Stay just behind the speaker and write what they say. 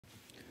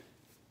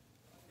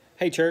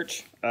Hey,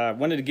 church.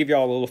 Wanted to give you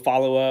all a little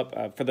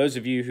follow-up. For those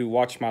of you who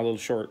watched my little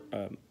short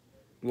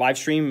live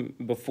stream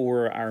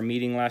before our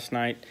meeting last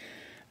night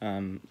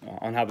on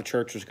how the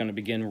church was going to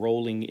begin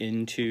rolling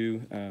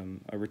into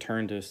a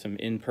return to some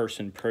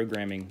in-person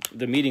programming,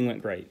 the meeting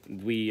went great.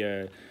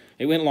 It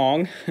went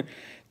long.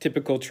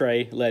 Typical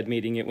Trey-led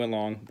meeting, it went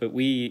long. But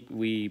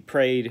we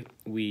prayed,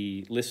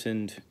 we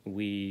listened,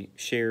 we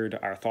shared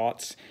our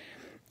thoughts.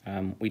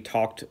 We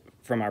talked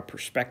from our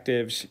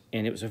perspectives,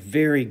 and it was a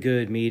very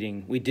good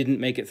meeting. We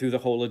didn't make it through the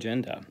whole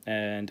agenda,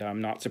 and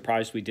I'm not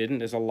surprised we didn't.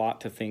 There's a lot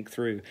to think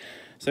through.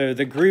 So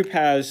the group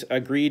has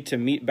agreed to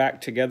meet back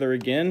together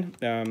again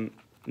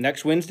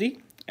next Wednesday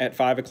at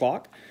 5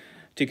 o'clock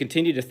to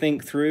continue to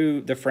think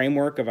through the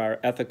framework of our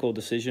ethical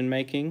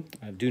decision-making,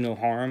 do no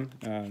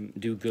harm,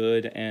 do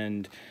good,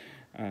 and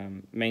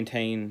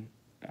maintain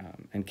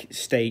and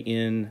stay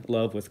in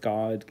love with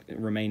God,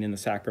 remain in the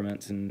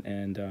sacraments and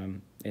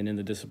in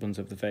the disciplines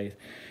of the faith.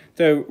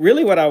 So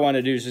really what I want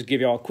to do is just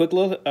give you all a quick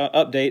little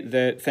update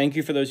that thank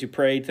you for those who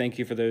prayed, thank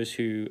you for those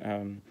who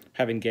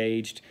have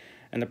engaged,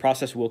 and the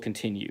process will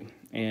continue.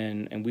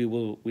 And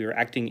we are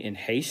acting in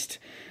haste,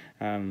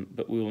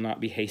 but we will not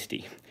be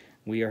hasty.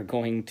 We are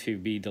going to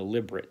be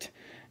deliberate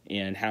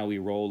in how we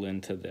roll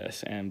into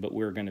this, but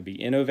we're going to be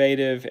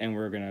innovative, and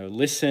we're going to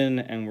listen,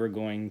 and we're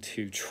going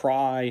to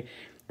try.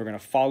 We're going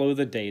to follow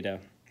the data,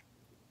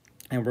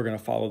 and we're going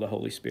to follow the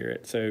Holy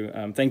Spirit.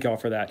 So thank y'all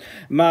for that.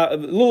 My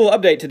little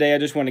update today I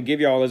just want to give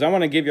y'all is I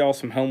want to give y'all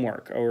some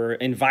homework or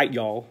invite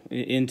y'all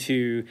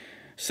into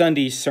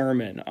Sunday's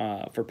sermon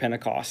for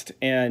Pentecost.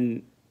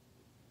 And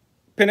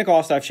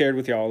Pentecost, I've shared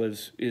with y'all,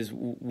 is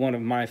one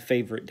of my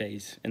favorite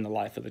days in the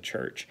life of the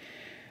church.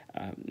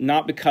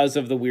 Not because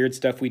of the weird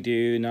stuff we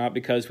do, not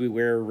because we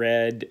wear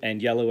red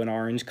and yellow and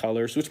orange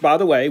colors, which, by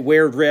the way,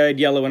 wear red,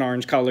 yellow, and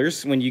orange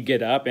colors when you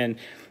get up. And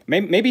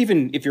maybe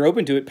even if you're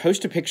open to it,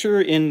 post a picture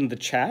in the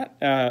chat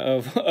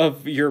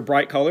of your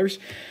bright colors.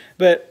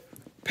 But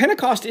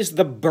Pentecost is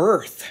the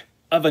birth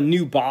of a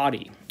new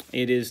body.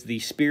 It is the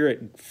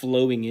Spirit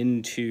flowing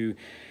into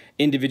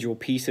individual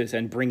pieces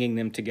and bringing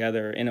them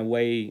together in a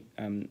way,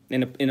 in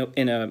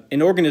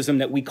an organism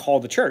that we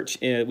call the church.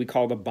 We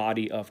call the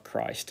body of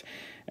Christ.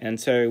 And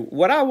so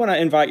what I want to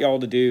invite y'all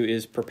to do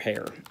is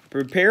prepare.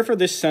 Prepare for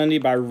this Sunday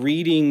by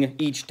reading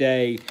each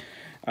day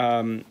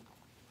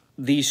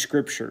these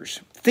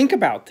scriptures. Think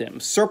about them.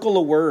 Circle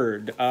a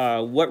word.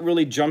 What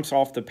really jumps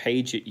off the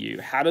page at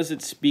you? How does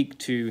it speak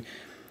to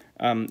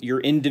your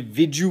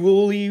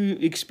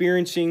individually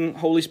experiencing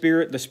Holy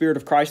Spirit, the Spirit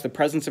of Christ, the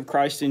presence of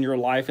Christ in your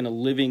life in a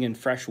living and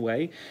fresh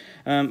way?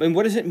 And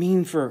what does it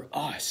mean for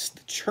us,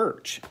 the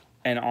church?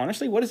 And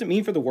honestly, what does it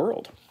mean for the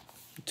world?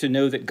 To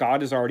know that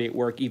God is already at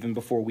work even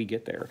before we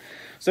get there.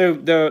 So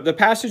the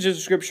passages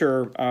of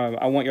Scripture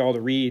I want you all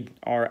to read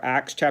are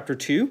Acts chapter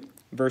 2,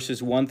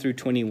 verses 1 through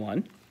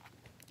 21.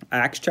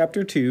 Acts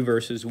chapter 2,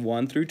 verses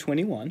 1 through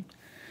 21.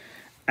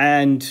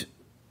 And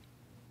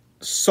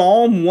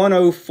Psalm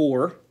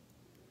 104,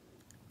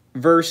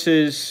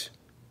 verses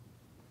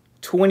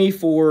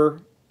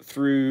 24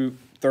 through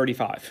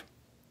 35.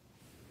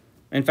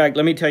 In fact,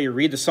 let me tell you,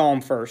 read the Psalm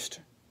first,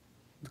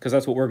 because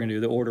that's what we're going to do,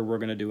 the order we're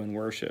going to do in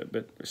worship.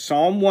 But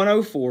Psalm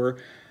 104,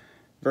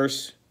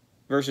 verses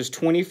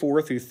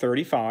 24 through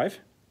 35,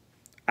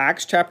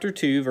 Acts chapter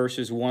 2,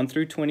 verses 1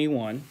 through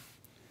 21,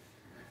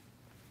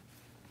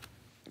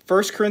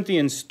 1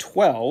 Corinthians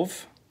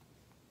 12,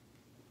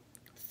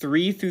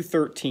 3 through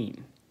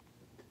 13,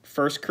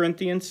 1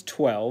 Corinthians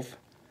 12,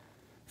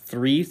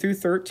 3 through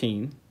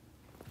 13,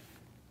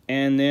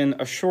 and then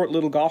a short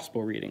little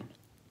gospel reading.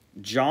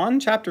 John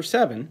chapter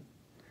 7,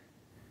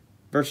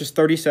 verses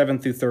 37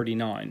 through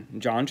 39.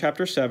 John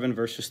chapter 7,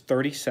 verses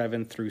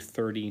 37 through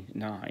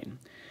 39.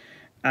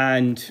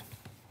 And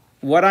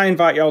what I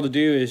invite y'all to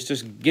do is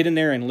just get in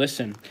there and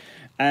listen.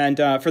 And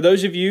for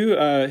those of you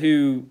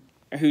who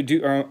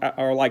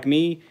are like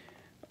me,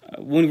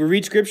 when we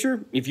read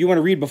Scripture, if you want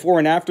to read before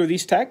and after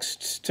these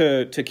texts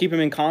to keep them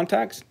in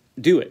context,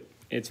 do it.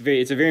 It's a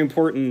very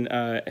important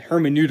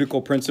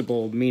hermeneutical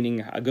principle,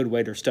 meaning a good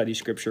way to study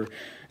Scripture.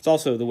 It's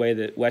also the way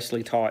that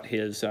Wesley taught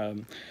his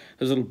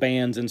little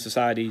bands and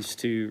societies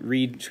to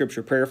read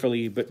Scripture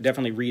prayerfully, but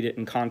definitely read it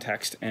in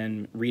context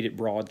and read it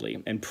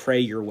broadly and pray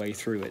your way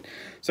through it.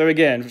 So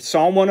again,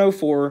 Psalm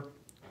 104,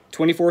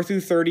 24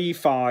 through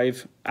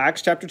 35,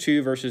 Acts chapter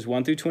 2, verses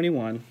 1 through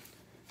 21,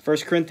 1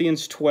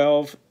 Corinthians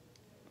 12,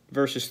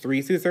 verses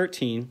 3 through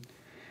 13,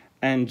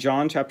 and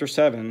John chapter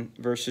 7,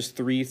 verses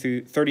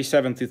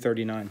 37 through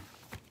 39.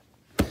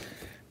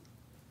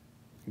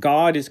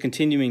 God is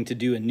continuing to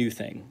do a new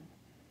thing.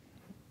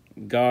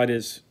 God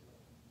is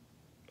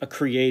a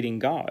creating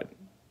God.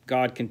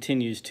 God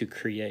continues to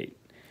create.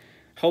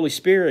 Holy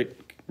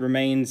Spirit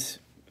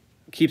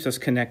keeps us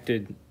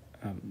connected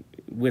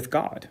with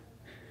God.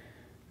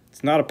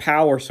 It's not a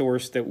power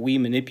source that we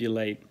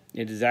manipulate.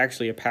 It is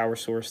actually a power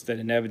source that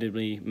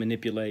inevitably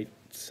manipulates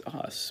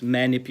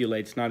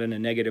not in a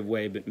negative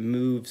way, but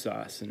moves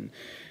us and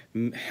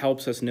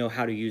helps us know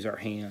how to use our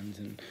hands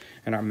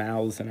and our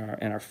mouths and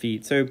our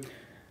feet. So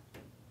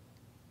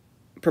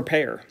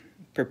prepare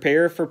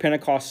prepare for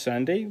Pentecost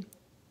Sunday.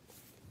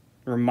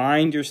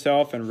 Remind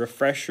yourself and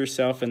refresh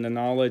yourself in the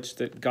knowledge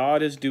that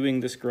God is doing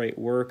this great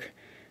work.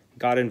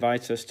 God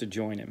invites us to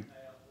join him.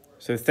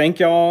 So thank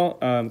y'all,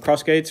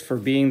 Crossgates, for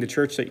being the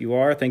church that you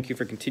are. Thank you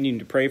for continuing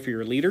to pray for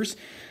your leaders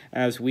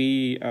as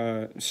we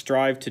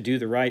strive to do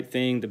the right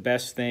thing, the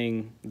best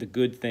thing, the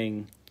good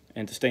thing,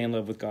 and to stay in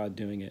love with God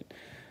doing it.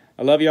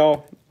 I love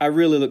y'all. I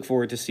really look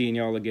forward to seeing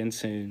y'all again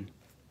soon.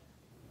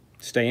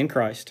 Stay in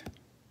Christ,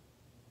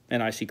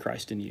 and I see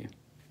Christ in you.